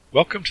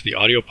Welcome to the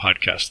audio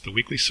podcast, the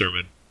weekly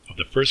sermon of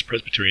the First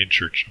Presbyterian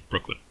Church of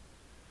Brooklyn.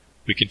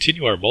 We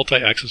continue our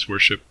multi-access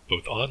worship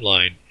both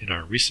online in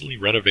our recently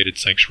renovated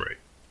sanctuary.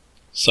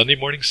 Sunday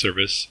morning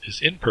service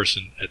is in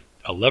person at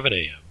 11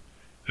 a.m.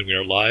 and we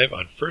are live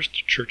on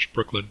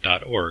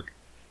firstchurchbrooklyn.org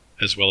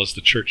as well as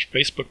the church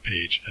Facebook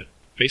page at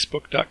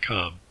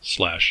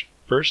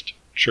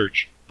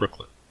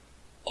facebook.com/firstchurchbrooklyn.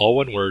 All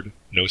one word,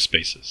 no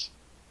spaces.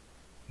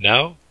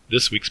 Now,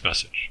 this week's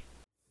message.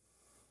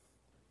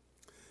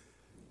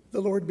 The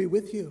Lord be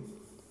with you.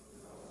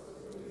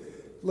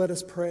 Let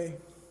us pray.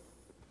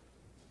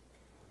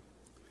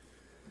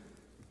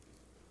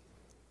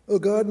 O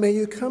God, may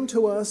you come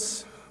to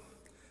us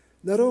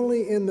not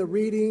only in the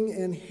reading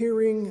and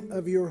hearing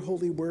of your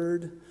holy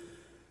word,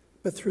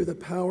 but through the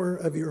power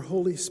of your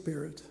Holy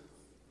Spirit.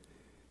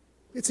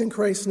 It's in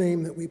Christ's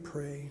name that we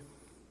pray.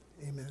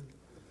 Amen.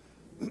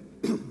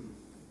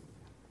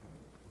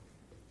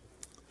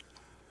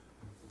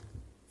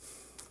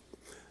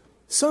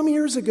 Some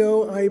years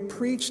ago, I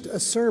preached a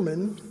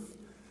sermon,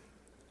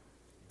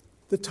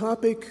 the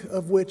topic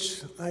of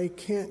which I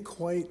can't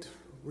quite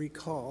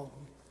recall,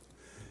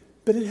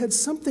 but it had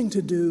something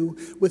to do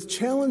with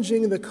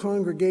challenging the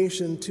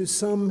congregation to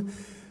some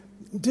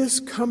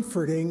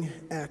discomforting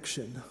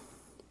action.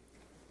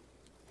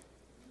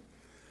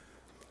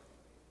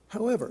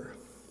 However,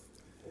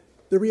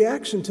 the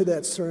reaction to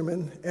that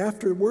sermon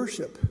after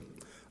worship,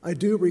 I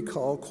do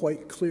recall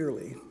quite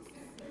clearly.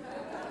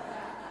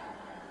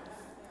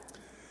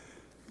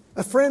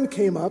 A friend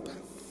came up,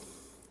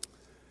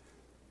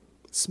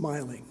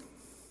 smiling,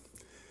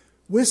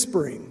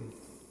 whispering,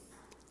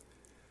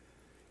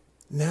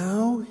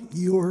 "Now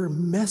you're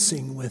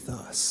messing with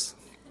us."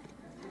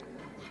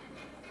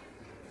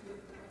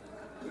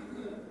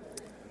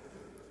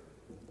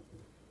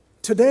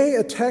 Today,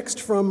 a text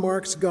from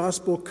Mark's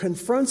Gospel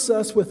confronts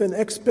us with an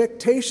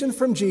expectation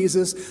from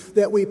Jesus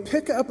that we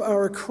pick up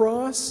our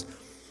cross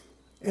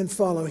and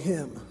follow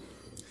him.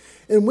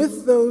 And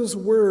with those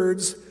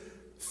words,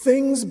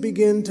 things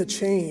begin to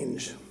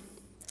change,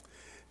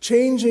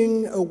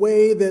 changing a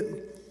way that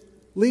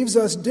leaves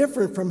us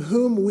different from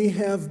whom we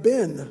have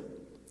been,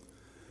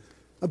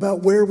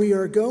 about where we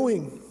are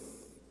going,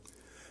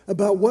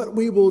 about what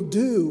we will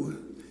do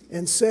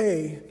and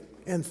say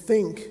and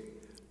think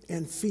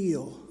and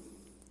feel.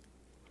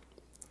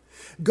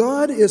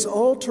 God is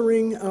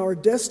altering our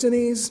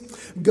destinies.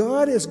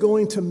 God is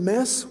going to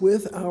mess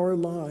with our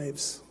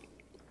lives.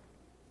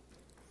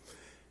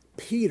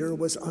 Peter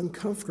was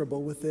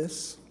uncomfortable with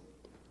this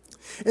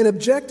and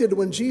objected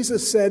when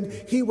Jesus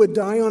said he would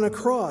die on a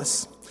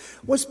cross.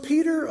 Was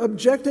Peter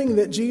objecting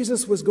that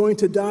Jesus was going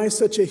to die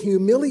such a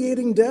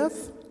humiliating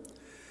death,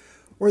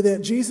 or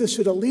that Jesus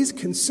should at least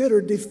consider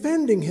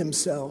defending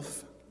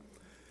himself,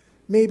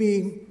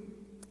 maybe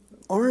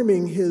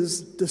arming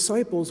his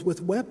disciples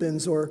with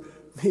weapons, or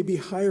maybe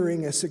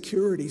hiring a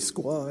security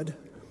squad?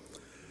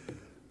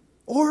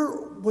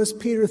 Or was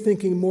Peter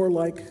thinking more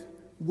like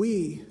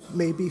we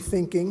may be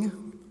thinking,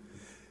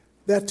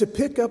 that to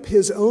pick up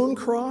his own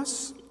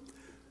cross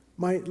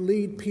might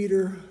lead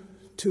Peter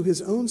to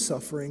his own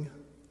suffering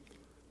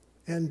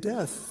and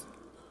death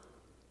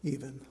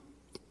even?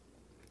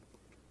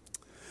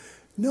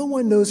 No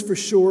one knows for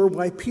sure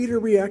why Peter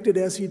reacted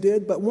as he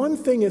did, but one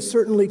thing is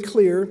certainly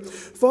clear.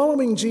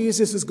 Following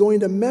Jesus is going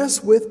to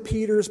mess with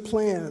Peter's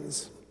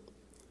plans,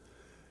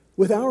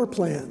 with our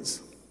plans,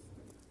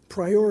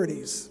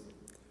 priorities,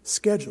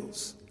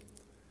 schedules.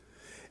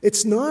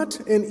 It's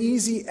not an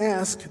easy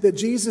ask that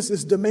Jesus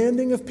is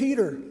demanding of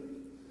Peter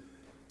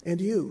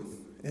and you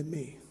and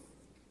me.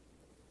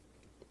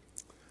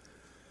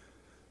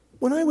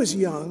 When I was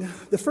young,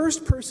 the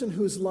first person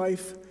whose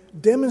life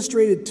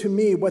demonstrated to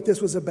me what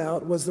this was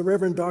about was the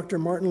Reverend Dr.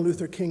 Martin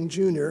Luther King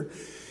Jr.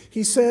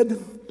 He said,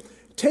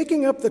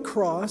 "Taking up the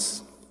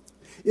cross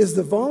is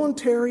the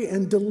voluntary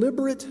and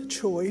deliberate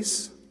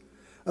choice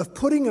of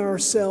putting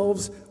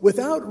ourselves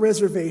without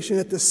reservation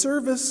at the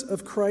service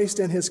of Christ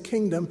and his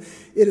kingdom.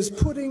 It is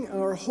putting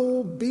our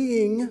whole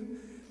being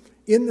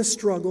in the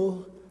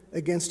struggle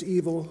against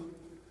evil,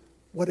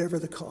 whatever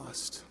the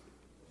cost."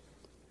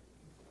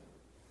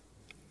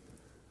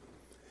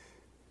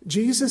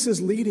 Jesus is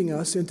leading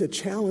us into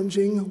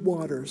challenging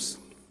waters,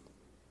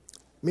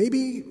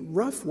 maybe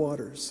rough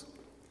waters,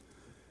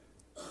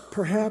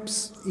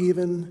 perhaps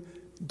even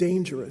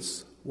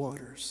dangerous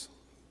waters.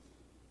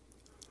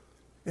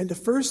 And the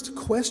first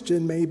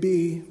question may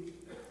be,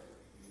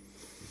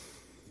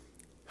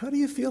 how do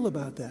you feel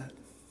about that?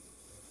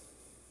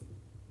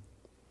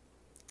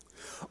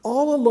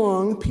 All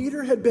along,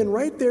 Peter had been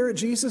right there at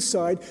Jesus'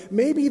 side,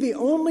 maybe the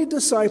only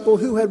disciple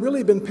who had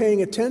really been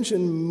paying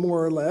attention,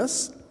 more or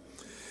less.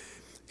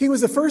 He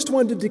was the first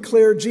one to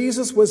declare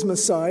Jesus was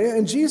Messiah,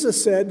 and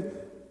Jesus said,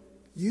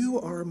 "You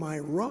are my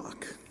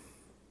rock,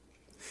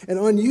 and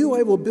on you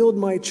I will build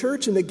my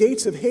church, and the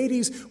gates of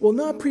Hades will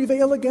not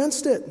prevail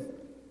against it."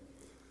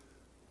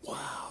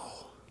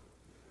 Wow.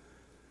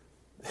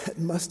 That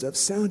must have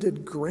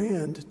sounded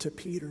grand to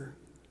Peter.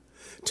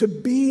 To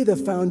be the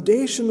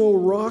foundational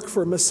rock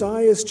for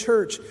Messiah's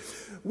church.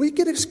 we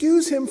could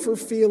excuse him for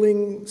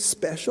feeling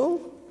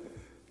special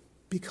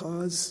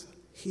because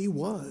he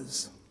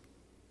was.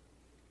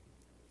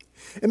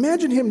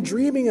 Imagine him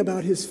dreaming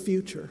about his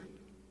future,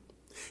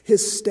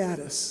 his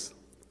status,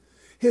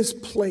 his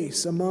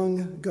place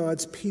among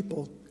God's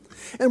people.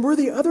 And were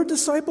the other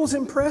disciples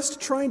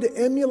impressed, trying to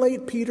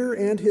emulate Peter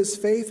and his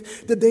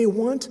faith? Did they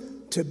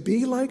want to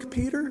be like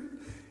Peter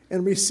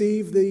and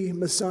receive the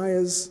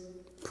Messiah's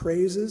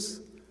praises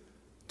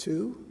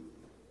too?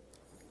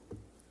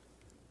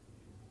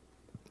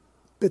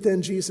 But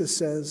then Jesus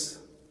says,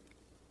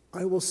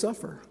 I will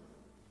suffer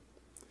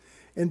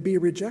and be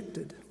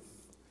rejected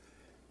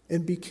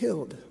and be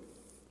killed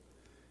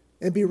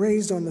and be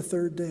raised on the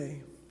third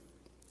day.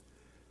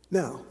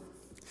 Now,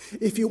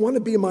 if you want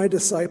to be my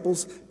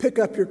disciples, pick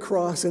up your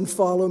cross and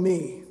follow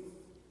me.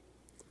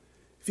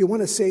 If you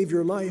want to save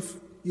your life,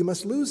 you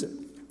must lose it.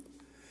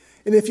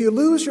 And if you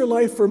lose your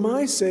life for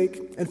my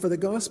sake and for the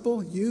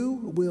gospel, you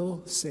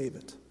will save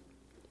it.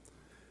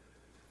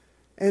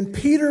 And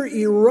Peter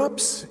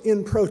erupts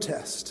in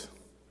protest.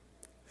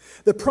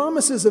 The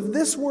promises of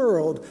this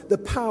world, the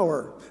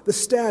power, the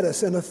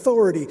status, and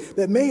authority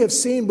that may have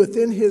seemed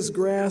within his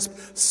grasp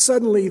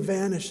suddenly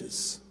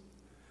vanishes.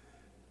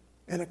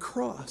 And a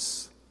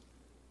cross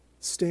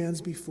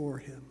stands before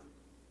him.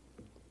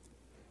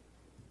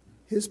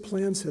 His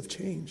plans have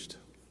changed.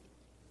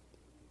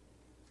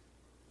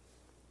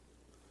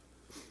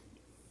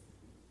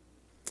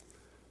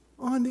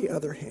 On the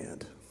other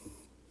hand,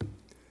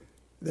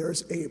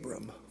 there's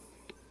Abram.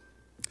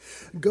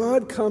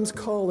 God comes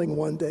calling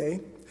one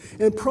day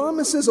and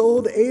promises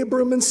old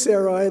Abram and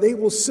Sarai they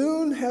will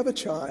soon have a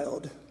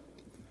child.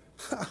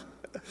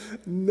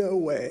 No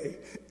way.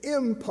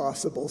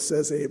 Impossible,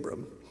 says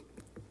Abram.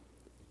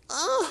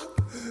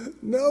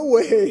 No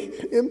way.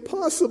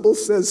 Impossible,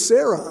 says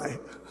Sarai.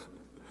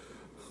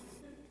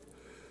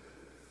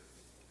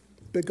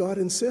 But God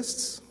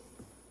insists.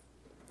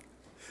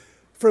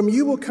 From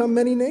you will come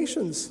many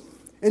nations,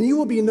 and you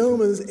will be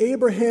known as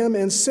Abraham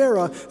and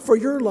Sarah, for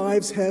your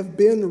lives have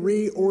been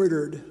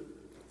reordered.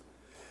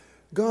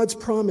 God's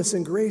promise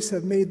and grace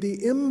have made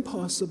the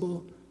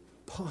impossible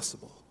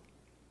possible.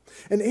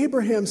 And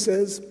Abraham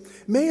says,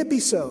 may it be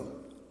so.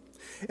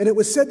 And it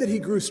was said that he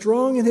grew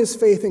strong in his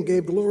faith and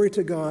gave glory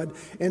to God,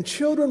 and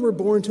children were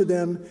born to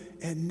them,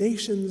 and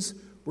nations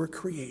were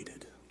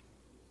created.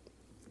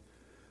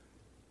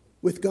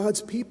 With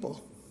God's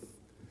people,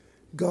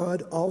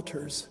 God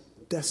alters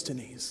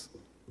destinies.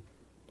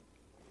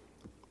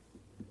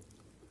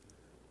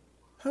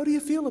 How do you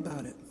feel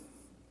about it?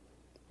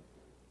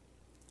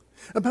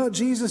 About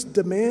Jesus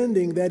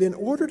demanding that in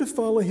order to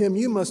follow him,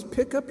 you must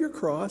pick up your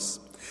cross,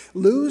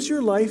 lose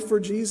your life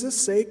for Jesus'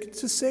 sake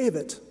to save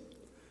it.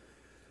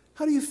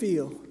 How do you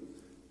feel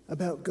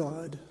about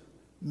God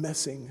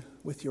messing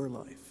with your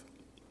life?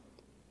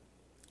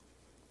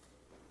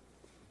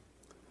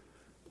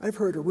 I've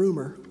heard a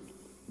rumor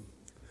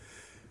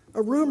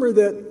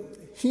that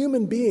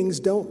human beings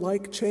don't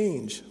like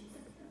change.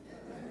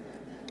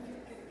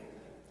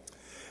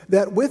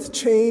 That with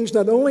change,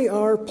 not only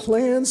are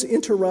plans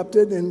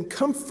interrupted and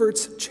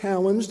comforts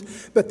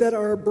challenged, but that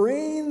our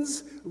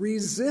brains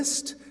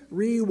resist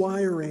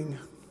rewiring.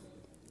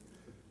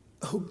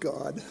 Oh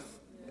God,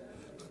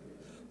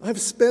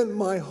 I've spent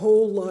my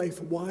whole life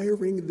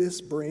wiring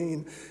this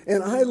brain,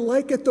 and I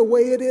like it the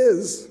way it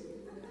is.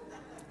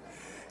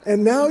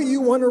 And now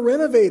you want to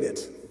renovate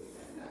it.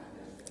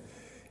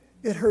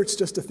 It hurts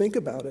just to think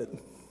about it.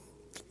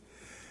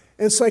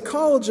 And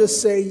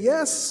psychologists say,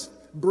 yes,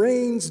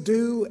 brains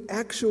do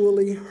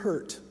actually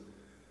hurt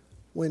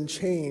when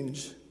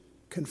change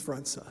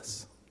confronts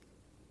us.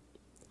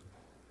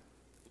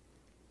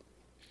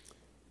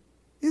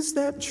 Is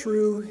that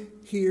true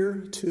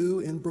here,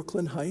 too, in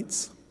Brooklyn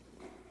Heights?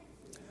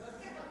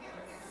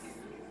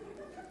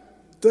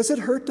 Does it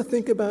hurt to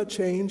think about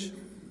change?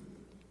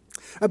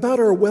 About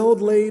our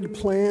well-laid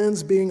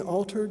plans being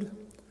altered?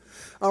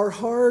 Our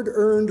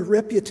hard-earned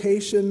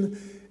reputation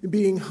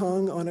being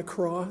hung on a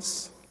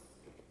cross?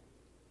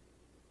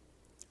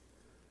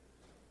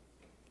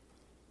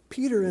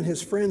 Peter and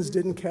his friends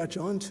didn't catch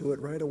on to it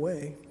right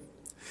away.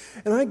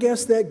 And I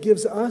guess that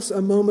gives us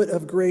a moment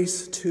of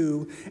grace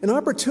too, an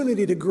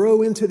opportunity to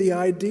grow into the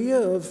idea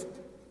of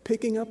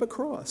picking up a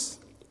cross.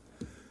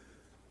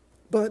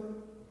 But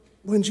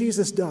when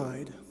Jesus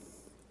died,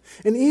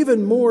 and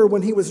even more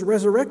when he was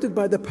resurrected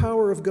by the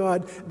power of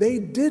God, they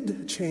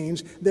did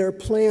change. Their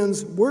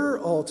plans were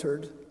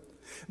altered.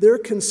 Their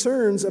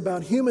concerns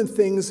about human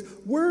things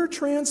were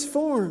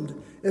transformed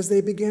as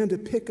they began to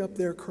pick up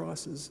their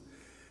crosses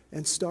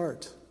and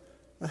start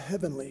a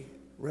heavenly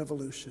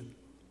revolution.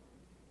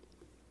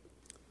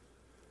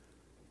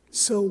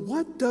 So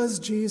what does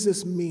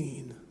Jesus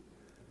mean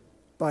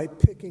by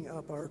picking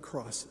up our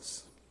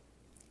crosses?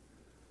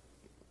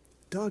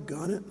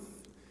 Doggone it.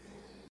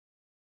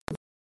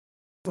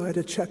 Provide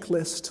a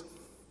checklist.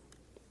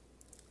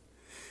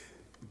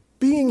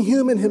 Being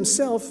human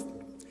himself,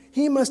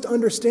 he must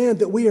understand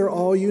that we are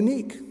all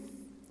unique.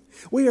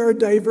 We are a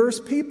diverse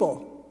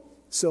people,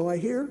 so I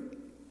hear.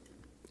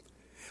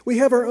 We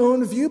have our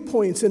own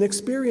viewpoints and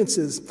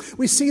experiences.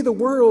 We see the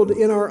world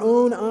in our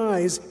own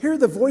eyes, hear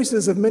the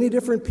voices of many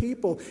different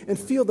people, and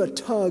feel the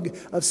tug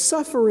of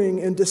suffering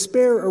and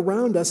despair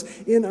around us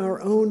in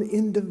our own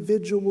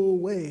individual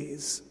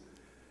ways.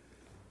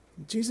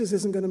 Jesus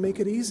isn't going to make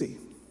it easy.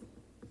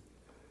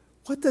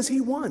 What does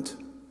he want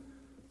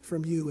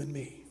from you and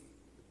me?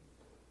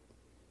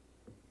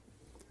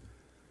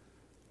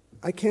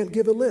 I can't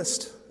give a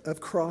list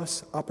of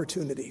cross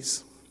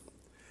opportunities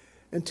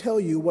and tell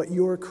you what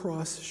your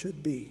cross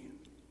should be.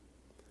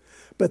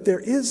 But there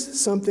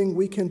is something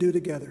we can do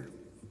together.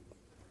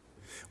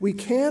 We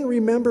can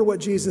remember what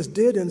Jesus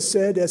did and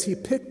said as he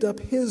picked up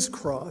his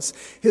cross,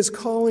 his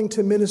calling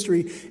to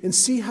ministry, and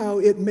see how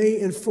it may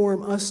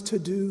inform us to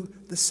do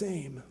the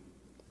same.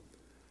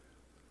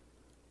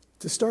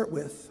 To start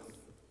with,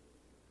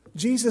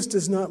 Jesus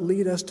does not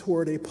lead us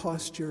toward a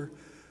posture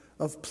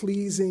of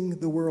pleasing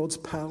the world's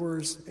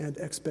powers and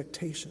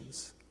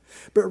expectations,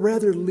 but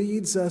rather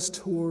leads us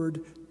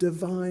toward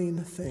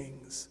divine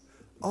things,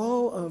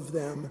 all of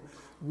them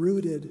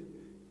rooted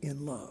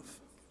in love.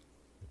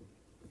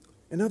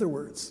 In other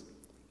words,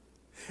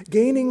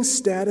 gaining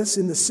status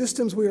in the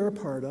systems we are a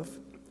part of,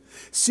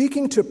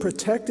 seeking to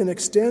protect and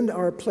extend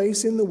our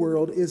place in the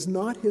world is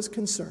not his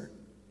concern.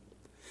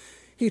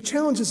 He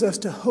challenges us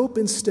to hope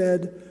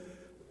instead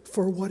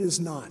for what is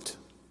not,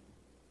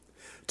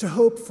 to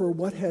hope for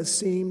what has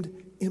seemed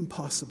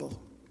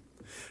impossible,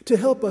 to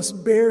help us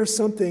bear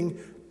something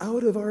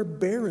out of our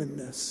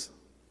barrenness,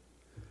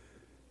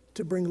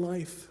 to bring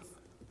life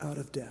out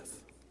of death.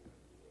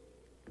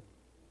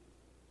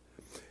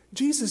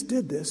 Jesus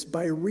did this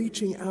by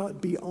reaching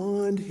out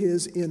beyond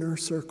his inner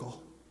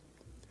circle,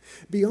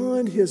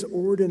 beyond his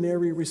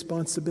ordinary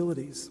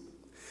responsibilities,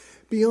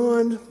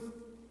 beyond,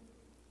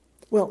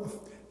 well,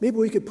 maybe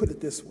we could put it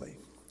this way,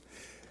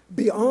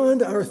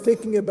 beyond our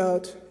thinking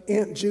about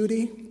Aunt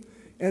Judy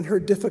and her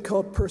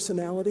difficult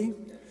personality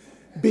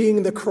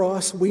being the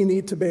cross we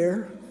need to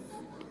bear.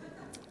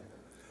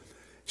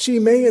 She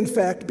may, in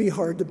fact, be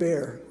hard to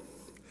bear,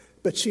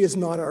 but she is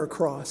not our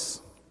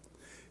cross.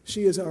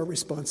 She is our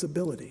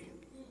responsibility.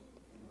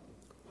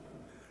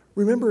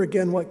 Remember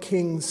again what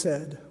King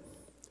said.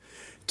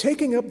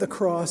 Taking up the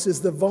cross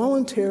is the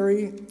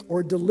voluntary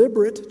or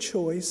deliberate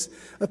choice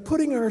of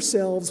putting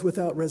ourselves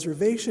without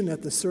reservation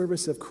at the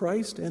service of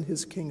Christ and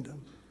his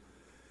kingdom.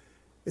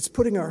 It's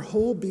putting our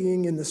whole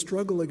being in the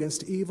struggle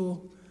against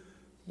evil,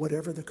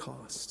 whatever the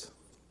cost.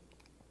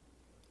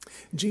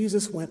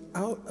 Jesus went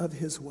out of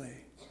his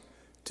way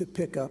to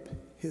pick up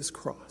his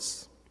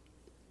cross.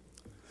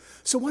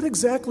 So what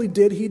exactly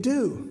did he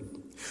do?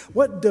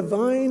 What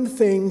divine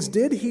things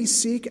did he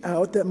seek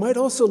out that might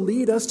also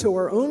lead us to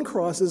our own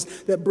crosses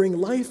that bring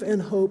life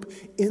and hope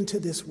into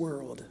this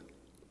world?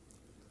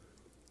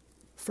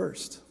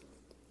 First,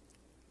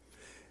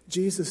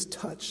 Jesus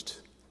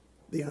touched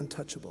the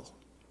untouchable.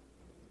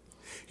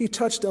 He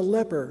touched a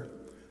leper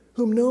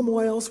whom no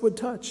one else would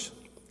touch.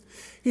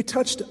 He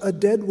touched a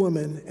dead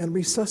woman and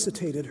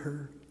resuscitated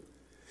her.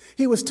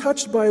 He was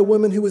touched by a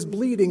woman who was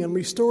bleeding and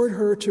restored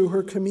her to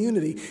her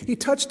community. He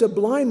touched a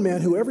blind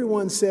man who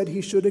everyone said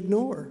he should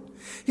ignore.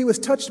 He was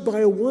touched by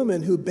a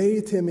woman who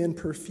bathed him in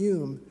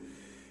perfume.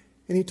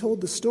 And he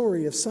told the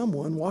story of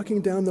someone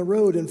walking down the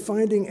road and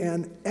finding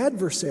an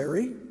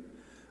adversary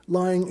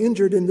lying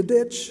injured in the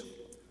ditch,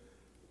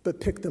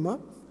 but picked them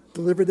up,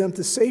 delivered them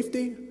to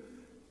safety,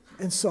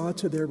 and saw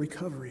to their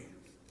recovery.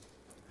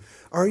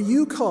 Are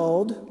you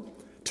called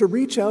to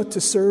reach out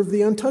to serve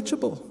the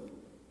untouchable?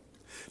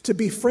 To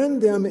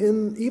befriend them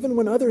even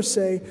when others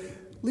say,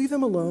 leave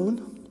them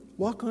alone,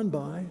 walk on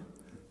by,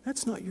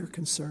 that's not your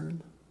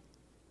concern.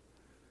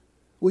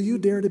 Will you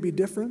dare to be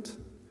different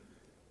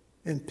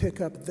and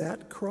pick up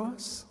that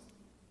cross?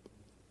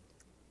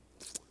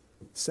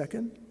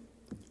 Second,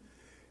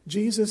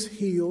 Jesus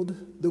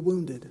healed the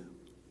wounded,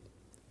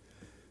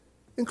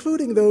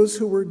 including those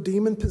who were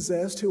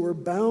demon-possessed, who were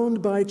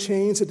bound by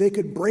chains that they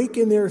could break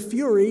in their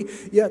fury,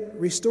 yet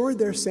restored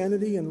their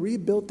sanity and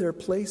rebuilt their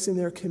place in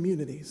their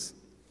communities.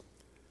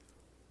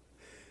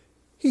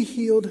 He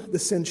healed the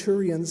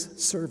centurion's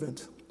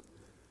servant,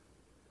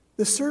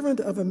 the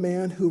servant of a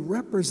man who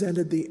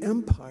represented the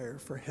empire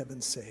for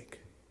heaven's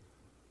sake.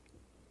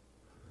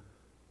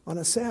 On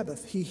a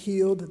Sabbath, he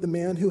healed the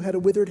man who had a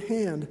withered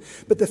hand,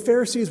 but the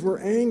Pharisees were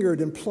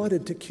angered and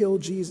plotted to kill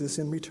Jesus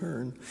in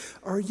return.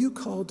 Are you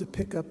called to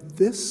pick up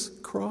this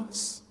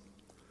cross,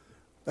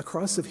 a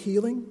cross of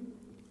healing?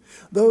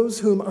 Those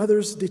whom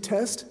others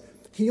detest,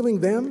 healing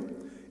them,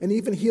 and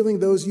even healing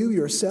those you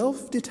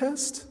yourself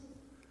detest?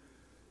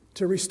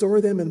 To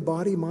restore them in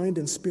body, mind,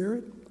 and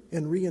spirit,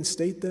 and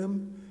reinstate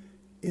them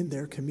in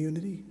their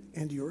community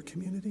and your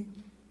community?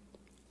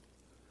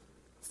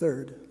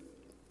 Third,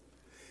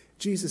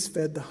 Jesus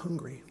fed the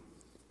hungry.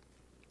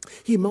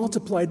 He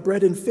multiplied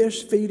bread and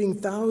fish, feeding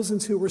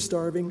thousands who were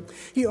starving.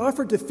 He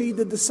offered to feed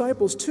the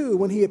disciples too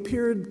when he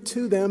appeared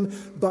to them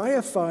by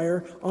a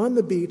fire on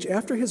the beach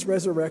after his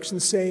resurrection,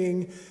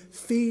 saying,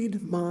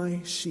 "Feed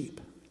my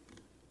sheep."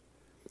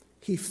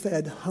 He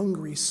fed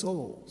hungry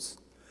souls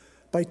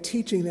by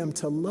teaching them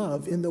to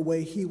love in the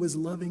way he was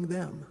loving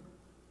them,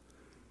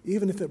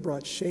 even if it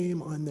brought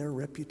shame on their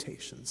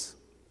reputations.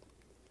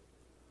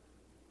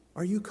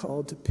 Are you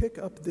called to pick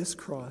up this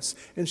cross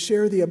and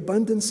share the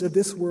abundance of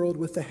this world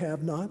with the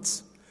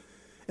have-nots?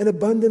 An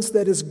abundance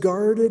that is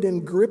guarded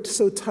and gripped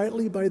so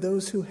tightly by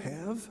those who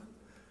have?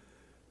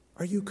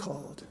 Are you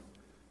called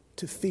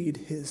to feed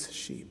his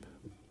sheep?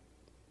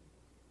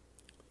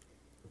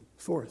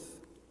 Fourth,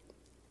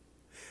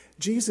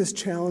 Jesus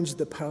challenged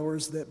the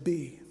powers that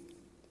be.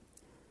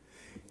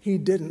 He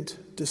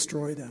didn't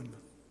destroy them.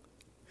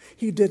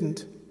 He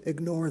didn't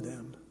ignore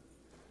them.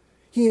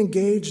 He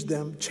engaged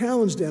them,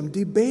 challenged them,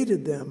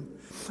 debated them,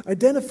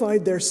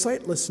 identified their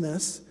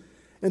sightlessness,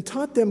 and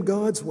taught them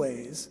God's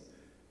ways,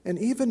 and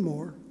even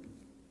more,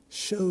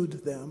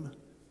 showed them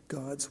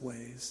God's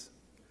ways,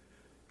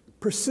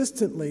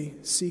 persistently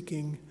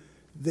seeking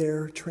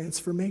their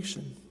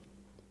transformation.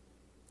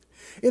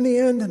 In the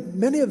end,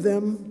 many of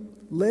them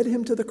led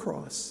him to the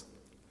cross,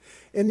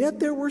 and yet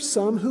there were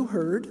some who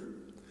heard,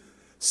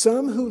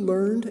 some who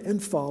learned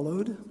and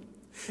followed.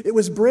 It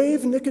was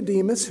brave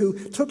Nicodemus who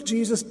took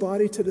Jesus'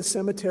 body to the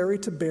cemetery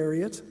to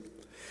bury it,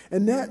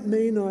 and that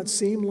may not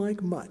seem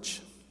like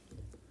much.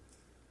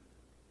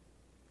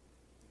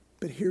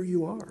 But here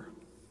you are,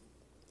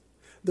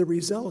 the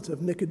result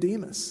of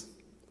Nicodemus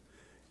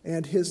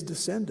and his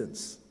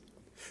descendants,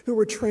 who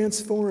were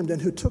transformed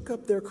and who took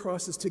up their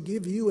crosses to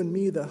give you and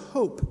me the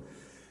hope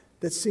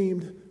that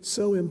seemed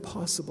so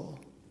impossible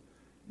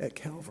at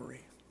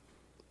Calvary.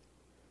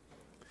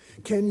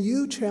 Can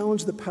you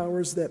challenge the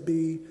powers that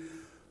be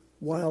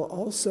while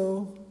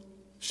also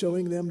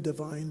showing them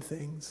divine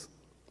things?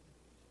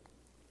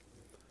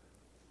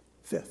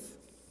 Fifth,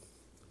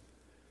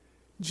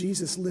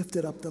 Jesus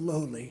lifted up the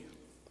lowly.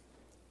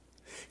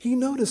 He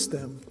noticed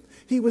them.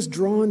 He was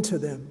drawn to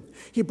them.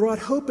 He brought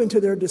hope into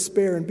their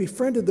despair and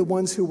befriended the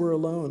ones who were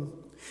alone.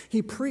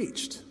 He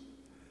preached,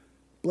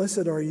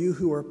 "Blessed are you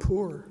who are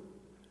poor,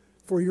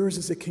 for yours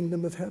is the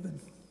kingdom of heaven.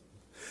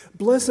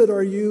 Blessed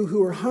are you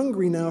who are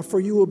hungry now, for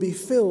you will be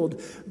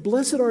filled.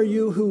 Blessed are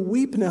you who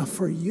weep now,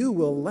 for you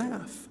will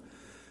laugh.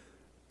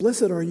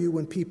 Blessed are you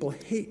when people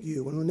hate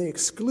you, and when they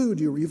exclude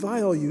you,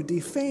 revile you,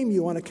 defame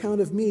you on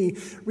account of me.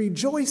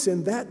 Rejoice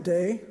in that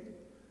day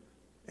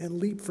and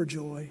leap for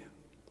joy.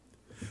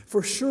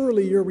 For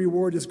surely your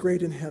reward is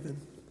great in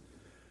heaven,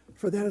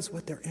 for that is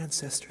what their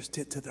ancestors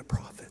did to the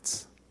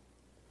prophets."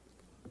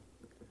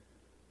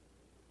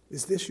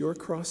 Is this your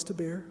cross to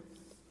bear?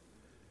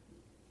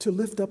 To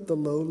lift up the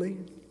lowly,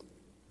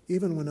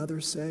 even when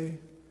others say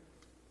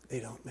they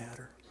don't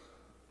matter?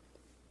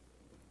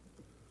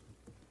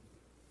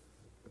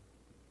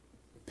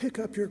 Pick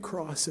up your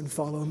cross and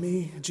follow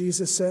me,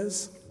 Jesus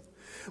says.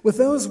 With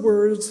those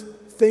words,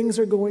 things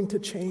are going to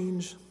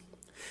change,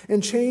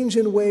 and change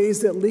in ways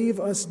that leave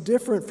us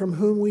different from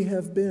whom we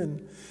have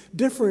been,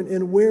 different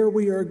in where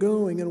we are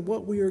going and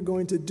what we are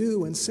going to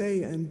do and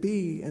say and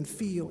be and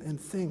feel and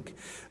think.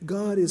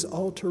 God is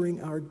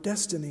altering our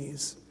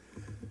destinies.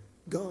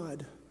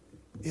 God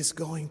is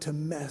going to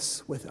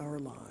mess with our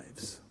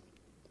lives.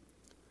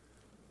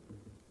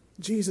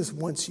 Jesus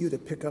wants you to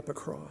pick up a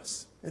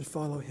cross and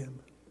follow him.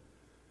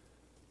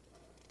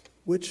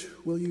 Which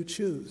will you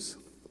choose?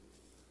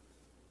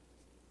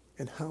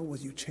 And how will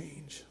you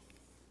change?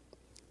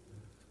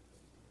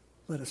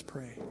 Let us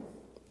pray.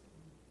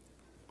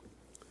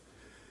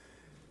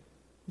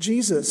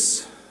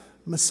 Jesus,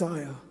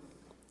 Messiah,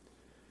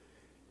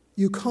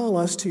 you call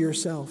us to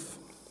yourself,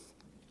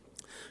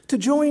 to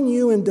join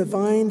you in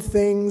divine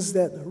things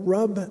that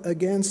rub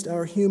against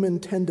our human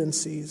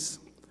tendencies.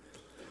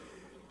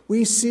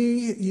 We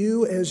see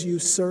you as you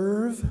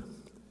serve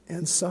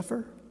and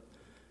suffer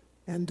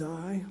and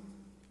die.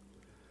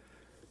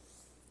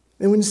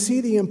 And we see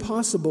the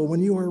impossible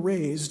when you are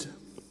raised.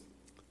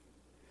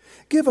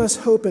 Give us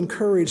hope and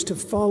courage to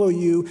follow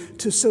you,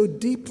 to so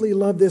deeply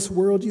love this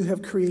world you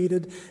have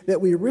created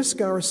that we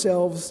risk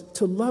ourselves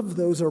to love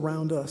those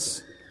around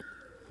us,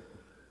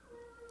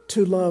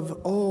 to love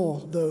all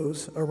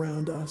those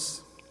around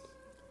us,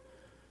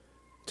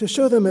 to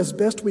show them as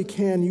best we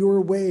can your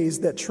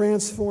ways that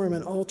transform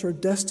and alter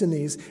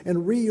destinies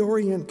and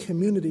reorient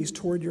communities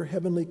toward your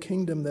heavenly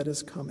kingdom that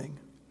is coming.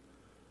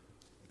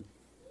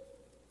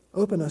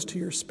 Open us to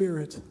your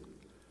Spirit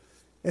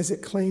as it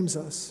claims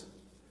us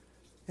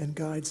and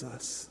guides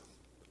us.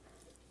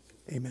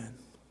 Amen.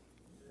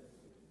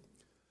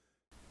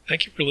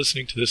 Thank you for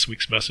listening to this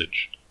week's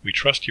message. We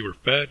trust you were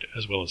fed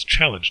as well as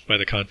challenged by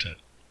the content.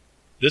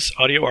 This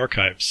audio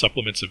archive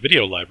supplements a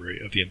video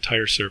library of the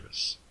entire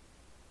service.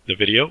 The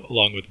video,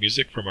 along with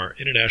music from our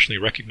internationally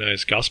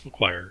recognized gospel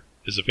choir,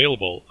 is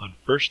available on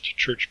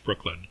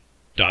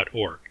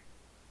firstchurchbrooklyn.org.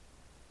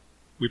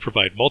 We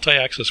provide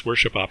multi-access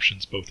worship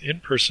options both in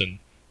person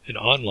and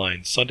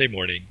online Sunday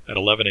morning at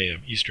 11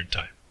 a.m. Eastern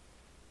Time.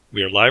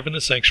 We are live in the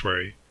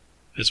sanctuary,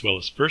 as well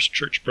as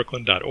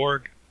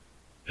firstchurchbrooklyn.org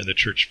and the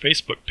church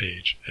Facebook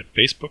page at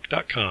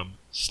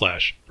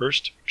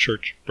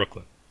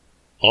facebook.com/firstchurchbrooklyn.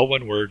 All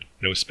one word,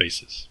 no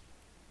spaces.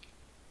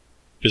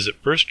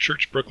 Visit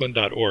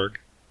firstchurchbrooklyn.org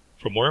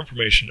for more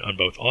information on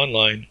both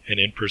online and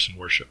in-person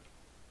worship.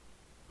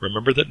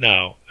 Remember that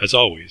now, as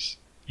always,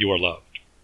 you are loved.